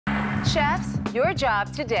chefs, your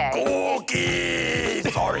job today. Cookie!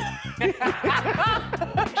 Sorry.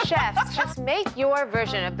 Chefs, just make your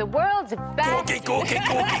version of the world's best. Cookie,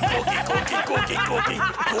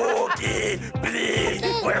 please.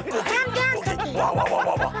 Where cookie? Calm down, Cookie.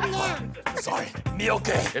 Wow. Sorry. Me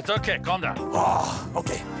okay? It's okay, calm down.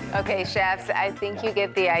 Okay. Okay, chefs, I think you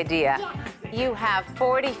get the idea. You have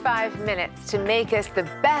 45 minutes to make us the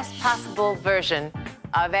best possible version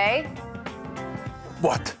of a...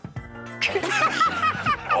 What?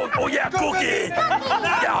 oh yeah, cookie.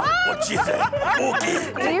 Yeah, what she said.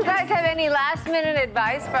 Cookie. Do you guys have any last-minute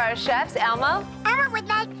advice for our chefs, Elmo? Elmo would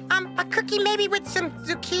like a cookie maybe with some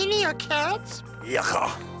zucchini or carrots.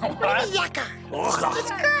 Yucca. Maybe yucca.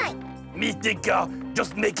 It's good. Me think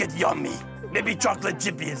just make it yummy. Maybe chocolate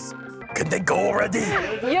chippies. Can they go already?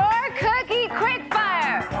 Your cookie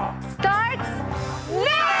quickfire starts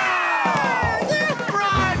now!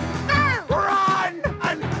 Run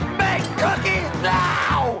and make cookies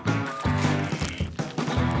now!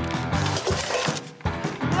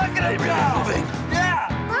 Look at it moving. Yeah.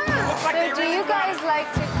 So do you guys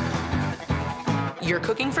like to... You're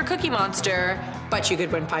cooking for Cookie Monster, but you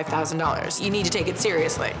could win $5,000. You need to take it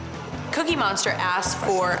seriously. Cookie Monster asked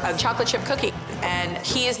for a chocolate chip cookie, and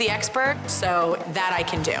he is the expert, so that I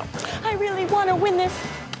can do. I really want to win this.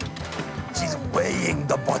 She's weighing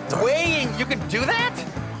the butter. Weighing? You could do that?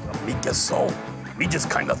 Me guess so. We just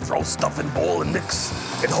kind of throw stuff in bowl and mix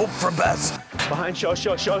and hope for best. Behind, show.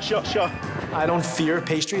 I don't fear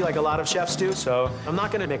pastry like a lot of chefs do, so I'm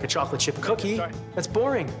not gonna make a chocolate chip cookie. That's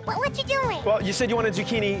boring. What you doing? Well, you said you wanted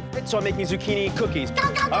zucchini, so I'm making zucchini cookies. Go.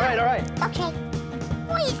 All right. Okay.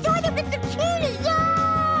 Oh, he's doing it with zucchini!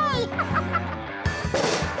 Yay!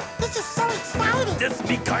 This is so exciting. This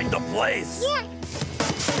be kind of place. Yeah.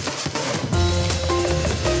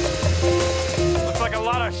 Looks like a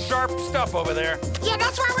lot of sharp stuff over there. Yeah,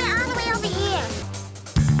 that's why we're all the way over here.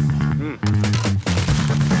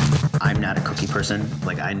 I'm not a cookie person.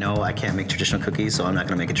 Like, I know I can't make traditional cookies, so I'm not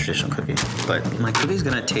gonna make a traditional cookie. But my cookie's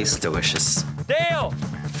gonna taste delicious. Dale,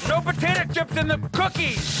 no potato chips in the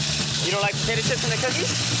cookies. You don't like potato chips in the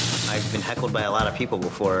cookies? I've been heckled by a lot of people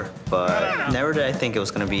before, but never did I think it was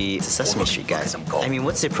gonna be the Sesame Street guys. I mean,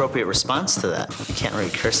 what's the appropriate response to that? You can't really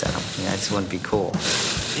curse at them. Yeah, that just wouldn't be cool.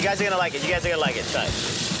 You guys are gonna like it. Try it.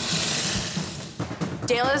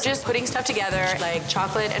 Dale is just putting stuff together, like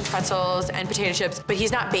chocolate and pretzels and potato chips, but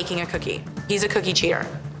he's not baking a cookie. He's a cookie cheater.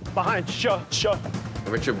 Behind, show.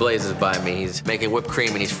 Richard Blaze is by me. He's making whipped cream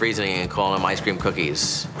and he's freezing it and calling them ice cream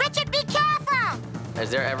cookies. Richard, be careful! Is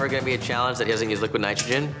there ever gonna be a challenge that he doesn't use liquid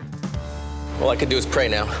nitrogen? All I can do is pray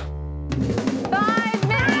now. 5 minutes!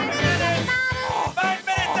 5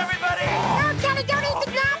 minutes, everybody! No, Telly, don't eat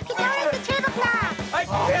the cloth. You don't eat the tablecloth. I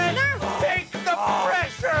can't take the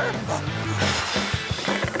pressure!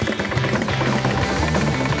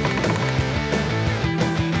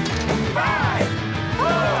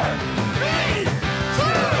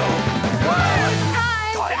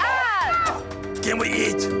 Can we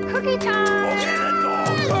eat? Cookie time!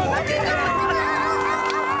 Okay, let's go.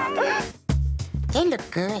 They look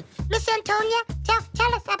good. Miss Antonia,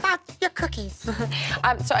 tell us about your cookies.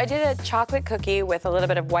 So I did a chocolate cookie with a little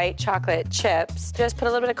bit of white chocolate chips. Just put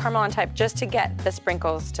a little bit of caramel on top just to get the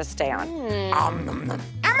sprinkles to stay on. Elmo,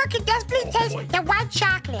 can just please taste the white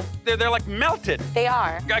chocolate. They're like melted. They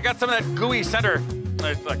are. I got some of that gooey center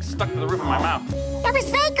like stuck to the roof of my mouth. That was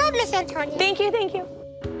very good, Miss Antonia. Thank you.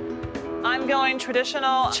 I'm going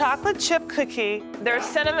traditional chocolate chip cookie. There's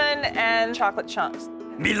cinnamon and chocolate chunks.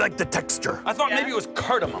 Me like the texture. I thought maybe it was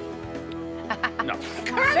cardamom. No.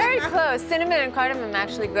 Very close. Cinnamon and cardamom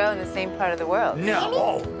actually grow in the same part of the world.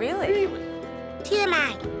 No. Really?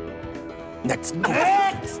 TMI. Next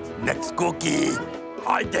cookie.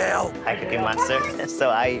 Hi, Dale. Hi, Cookie Monster.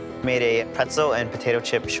 So I made a pretzel and potato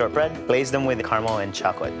chip shortbread, glazed them with caramel and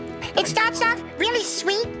chocolate. It starts off really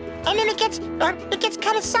sweet, and then it gets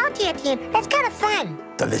kind of salty at the end. That's kind of fun.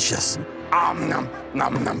 Delicious. Nom, nom,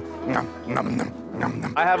 nom, nom, nom,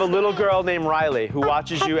 nom. I have a little girl named Riley who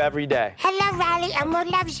watches you every day. Hello, Riley. Elmo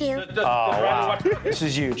loves you. Oh, wow. This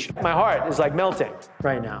is huge. My heart is like melting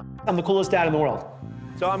right now. I'm the coolest dad in the world.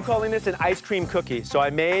 So I'm calling this an ice cream cookie. So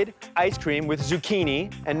I made ice cream with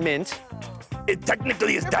zucchini and mint. It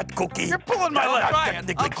technically is that cookie. You're pulling my leg.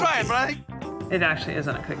 I'll try it, right? It actually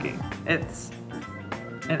isn't a cookie. It's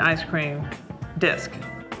an ice cream disc.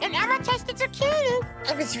 And Elmo tasted zucchini.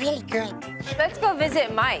 It was really good. Let's go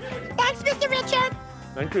visit Mike. Thanks, Mr. Richard.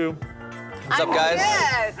 Thank you. What's up, guys?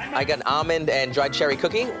 Good. I got an almond and dried cherry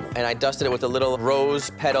cookie, and I dusted it with a little rose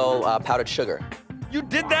petal powdered sugar. You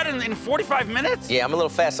did that in 45 minutes? Yeah, I'm a little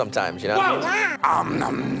fast sometimes, you know? Wow. Wow. Nom,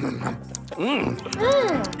 nom, nom.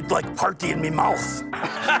 It's like party in me mouth.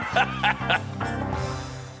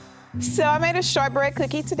 So I made a shortbread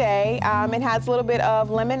cookie today. It has a little bit of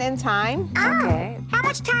lemon and thyme. Okay. How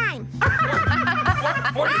much time?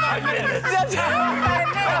 45 minutes.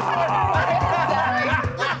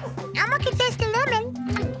 I'm gonna contest the lemon.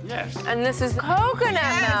 Yes. And this is coconut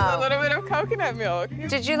Yes, a milk. little bit of coconut milk.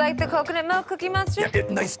 Did you like the coconut milk, Cookie Monster?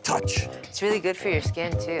 Nice touch. It's really good for your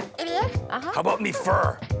skin, too. It is? Uh-huh. How about me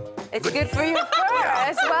fur? It's good for your fur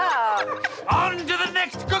as well. On to the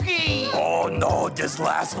next cookie! Oh no, this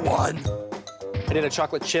last one. I did a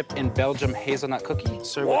chocolate chip in Belgium hazelnut cookie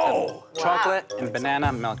served Whoa. with chocolate and banana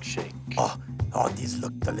milkshake. Oh, these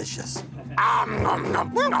look delicious.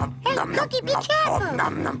 Hey, Cookie, be careful.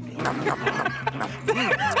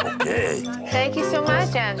 Okay. Thank you so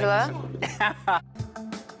much, Angela.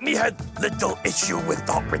 Me had little issue with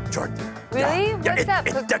Richard. Really? What's up?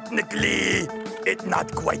 It technically, it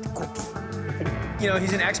not quite cookie. You know,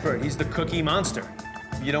 he's an expert. He's the Cookie Monster.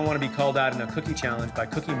 You don't want to be called out in a cookie challenge by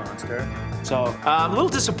Cookie Monster. So I'm a little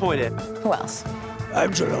disappointed. Who else?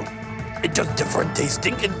 Angelo, it's just different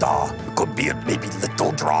tasting. It could be maybe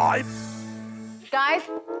little dry. Guys,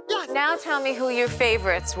 Yes. now tell me who your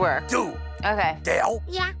favorites were. Two, Okay. Dale.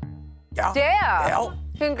 Yeah. Yeah. Dale. Dale.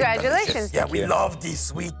 Congratulations. Yeah, we love the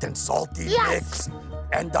sweet and salty Yes. mix.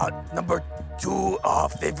 And number 2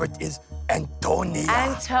 favorite is Antonia.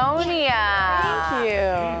 Antonia. Thank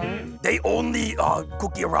you. They only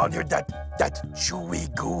cookie around here that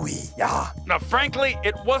chewy gooey. Yeah. Now, frankly,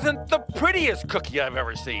 it wasn't the prettiest cookie I've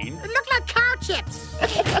ever seen. It looked like cow chips.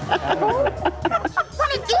 What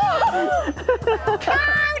it did?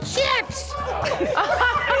 Cow chips.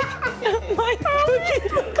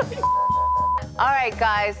 All right,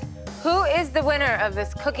 guys. Who is the winner of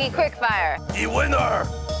this cookie quickfire? The winner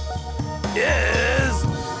is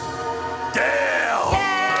Dale.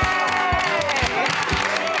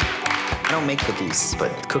 I don't make cookies, but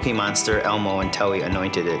Cookie Monster, Elmo, and Telly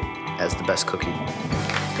anointed it as the best cookie.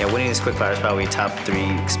 Yeah, winning this quickfire is probably top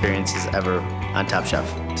 3 experiences ever on Top Chef.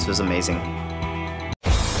 This was amazing.